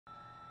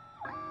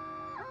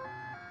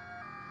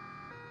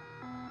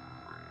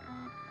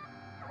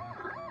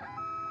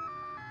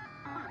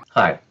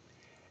Hi,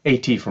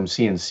 AT from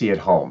CNC at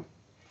Home.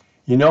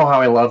 You know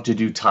how I love to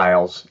do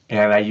tiles,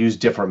 and I use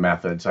different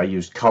methods. I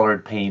use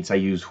colored paints, I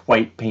use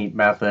white paint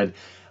method,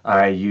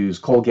 I use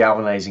cold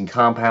galvanizing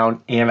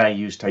compound, and I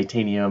use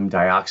titanium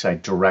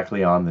dioxide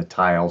directly on the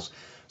tiles,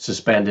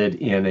 suspended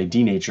in a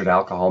denatured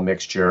alcohol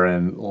mixture,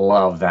 and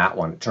love that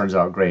one. It turns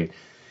out great.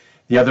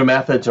 The other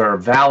methods are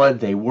valid,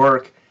 they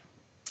work,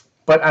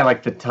 but I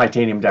like the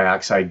titanium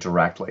dioxide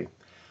directly.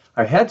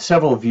 I've had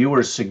several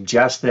viewers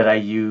suggest that I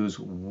use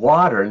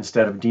water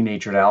instead of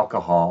denatured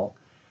alcohol,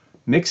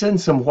 mix in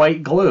some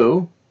white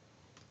glue,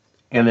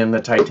 and then the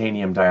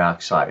titanium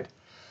dioxide.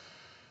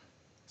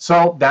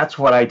 So that's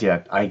what I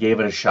did. I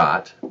gave it a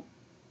shot.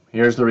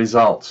 Here's the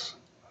results.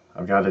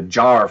 I've got a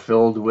jar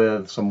filled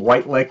with some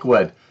white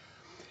liquid.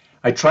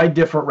 I tried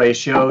different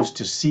ratios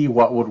to see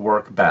what would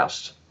work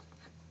best.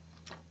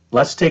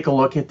 Let's take a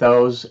look at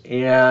those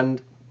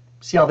and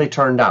see how they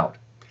turned out.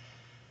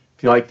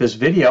 If you like this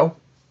video,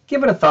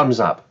 give it a thumbs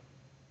up.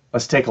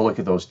 Let's take a look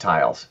at those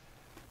tiles.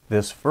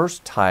 This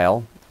first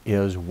tile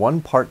is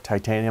 1 part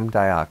titanium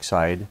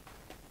dioxide,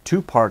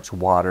 2 parts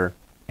water,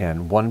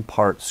 and 1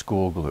 part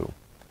school glue.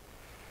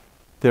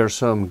 There's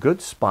some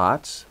good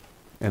spots,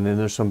 and then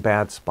there's some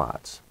bad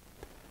spots.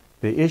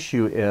 The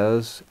issue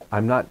is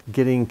I'm not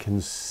getting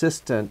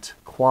consistent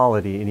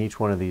quality in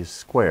each one of these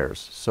squares,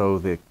 so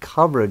the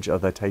coverage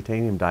of the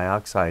titanium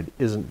dioxide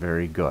isn't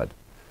very good.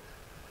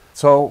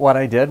 So what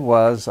I did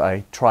was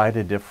I tried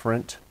a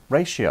different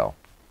ratio.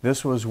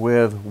 This was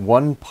with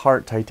 1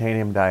 part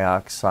titanium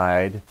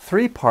dioxide,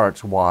 3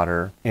 parts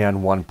water,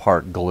 and 1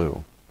 part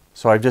glue.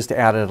 So I've just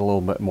added a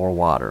little bit more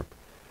water.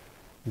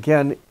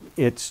 Again,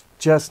 it's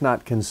just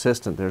not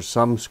consistent. There's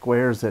some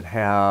squares that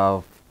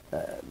have,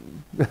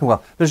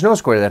 well, there's no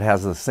square that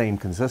has the same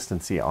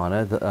consistency on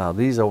it.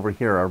 These over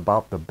here are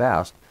about the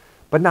best,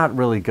 but not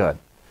really good.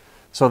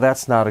 So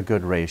that's not a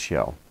good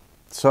ratio.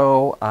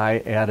 So I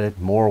added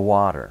more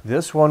water.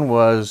 This one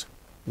was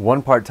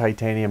 1 part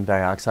titanium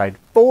dioxide,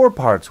 4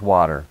 parts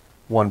water,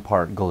 1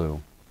 part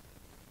glue.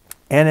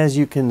 And as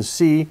you can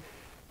see,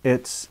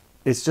 it's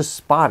just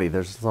spotty.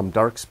 There's some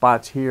dark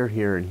spots here,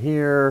 here, and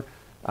here.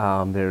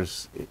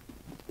 It's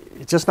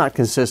just not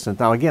consistent.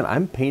 Now again,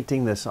 I'm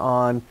painting this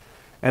on,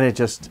 and it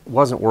just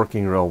wasn't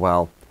working real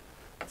well.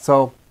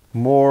 So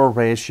more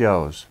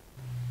ratios.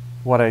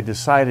 What I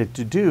decided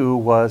to do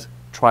was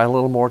try a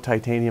little more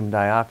titanium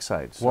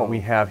dioxide. So what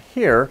we have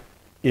here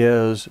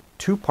is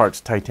 2 parts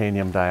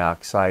titanium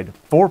dioxide,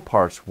 4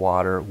 parts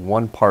water,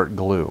 1 part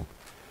glue.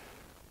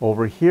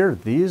 Over here,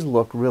 these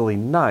look really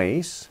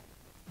nice,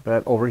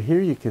 but over here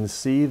you can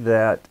see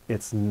that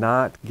it's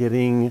not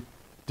getting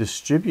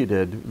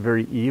distributed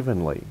very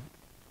evenly.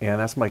 And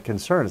that's my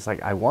concern. It's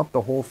like I want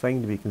the whole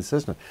thing to be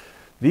consistent.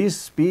 These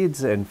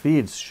speeds and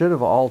feeds should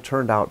have all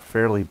turned out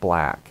fairly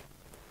black.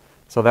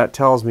 So that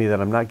tells me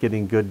that I'm not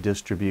getting good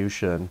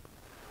distribution.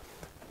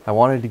 I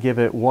wanted to give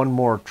it one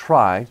more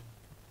try.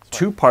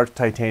 2 parts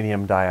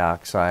titanium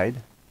dioxide,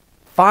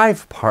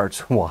 5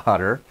 parts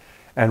water,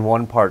 and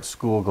 1 part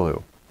school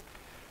glue.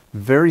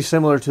 Very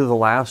similar to the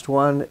last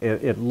one.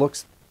 It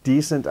looks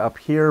decent up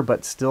here,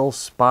 but still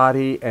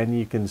spotty, and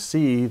you can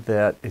see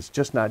that it's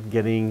just not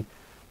getting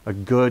a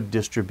good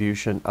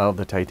distribution of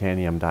the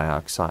titanium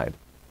dioxide.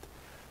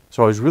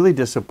 So I was really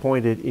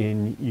disappointed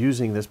in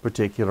using this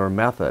particular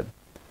method.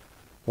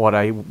 What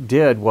I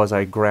did was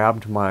I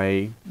grabbed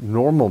my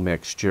normal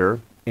mixture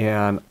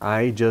and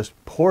I just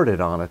poured it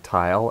on a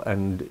tile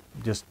and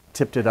just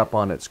tipped it up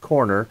on its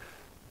corner,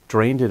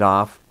 drained it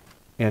off,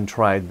 and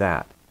tried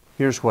that.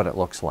 Here's what it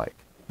looks like.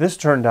 This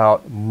turned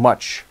out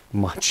much,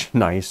 much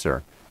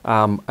nicer.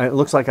 It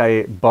looks like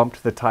I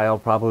bumped the tile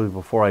probably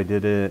before I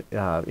did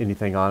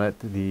anything on it.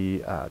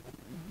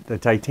 The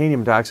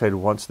titanium dioxide,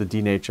 once the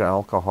denatured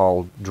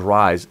alcohol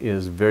dries,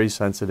 is very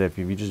sensitive.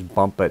 If you just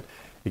bump it,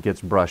 it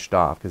gets brushed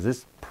off because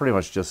it's pretty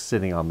much just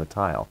sitting on the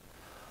tile.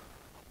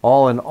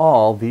 All in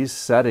all, these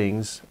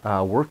settings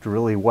worked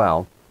really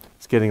well.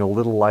 It's getting a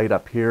little light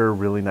up here,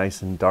 really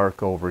nice and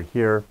dark over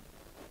here.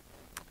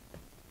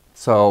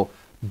 So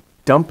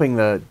dumping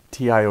the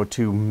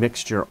TiO2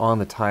 mixture on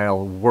the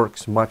tile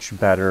works much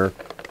better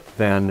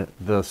than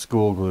the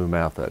school glue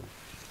method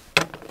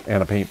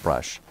and a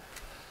paintbrush.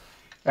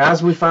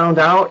 As we found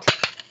out,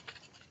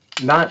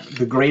 not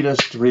the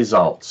greatest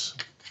results.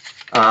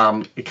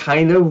 It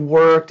kind of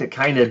worked, it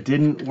kind of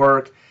didn't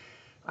work.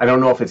 I don't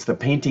know if it's the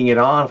painting it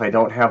on, if I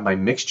don't have my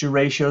mixture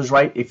ratios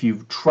right. If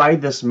you've tried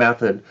this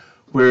method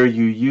where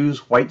you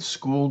use white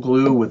school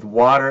glue with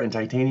water and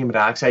titanium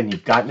dioxide and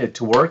you've gotten it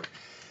to work,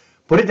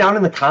 put it down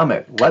in the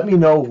comment. Let me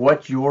know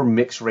what your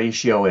mix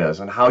ratio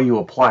is and how you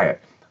apply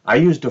it. I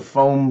used a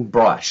foam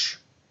brush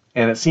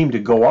and it seemed to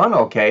go on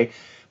okay,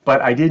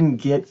 but I didn't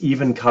get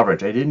even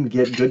coverage. I didn't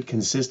get good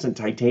consistent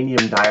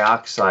titanium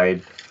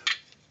dioxide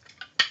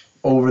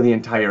over the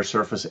entire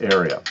surface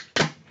area.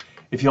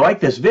 If you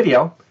like this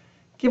video,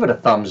 give it a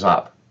thumbs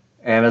up.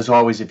 And as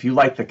always, if you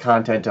like the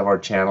content of our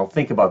channel,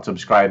 think about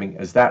subscribing,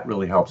 as that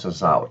really helps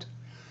us out.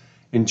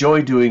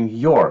 Enjoy doing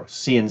your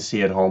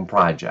CNC at home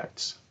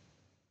projects.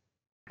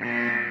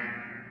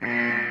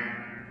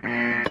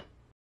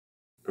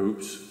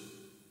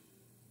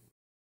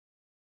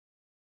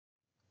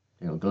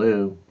 A little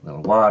glue, a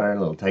little water, a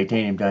little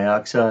titanium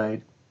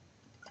dioxide.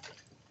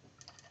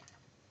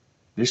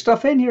 There's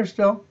stuff in here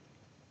still.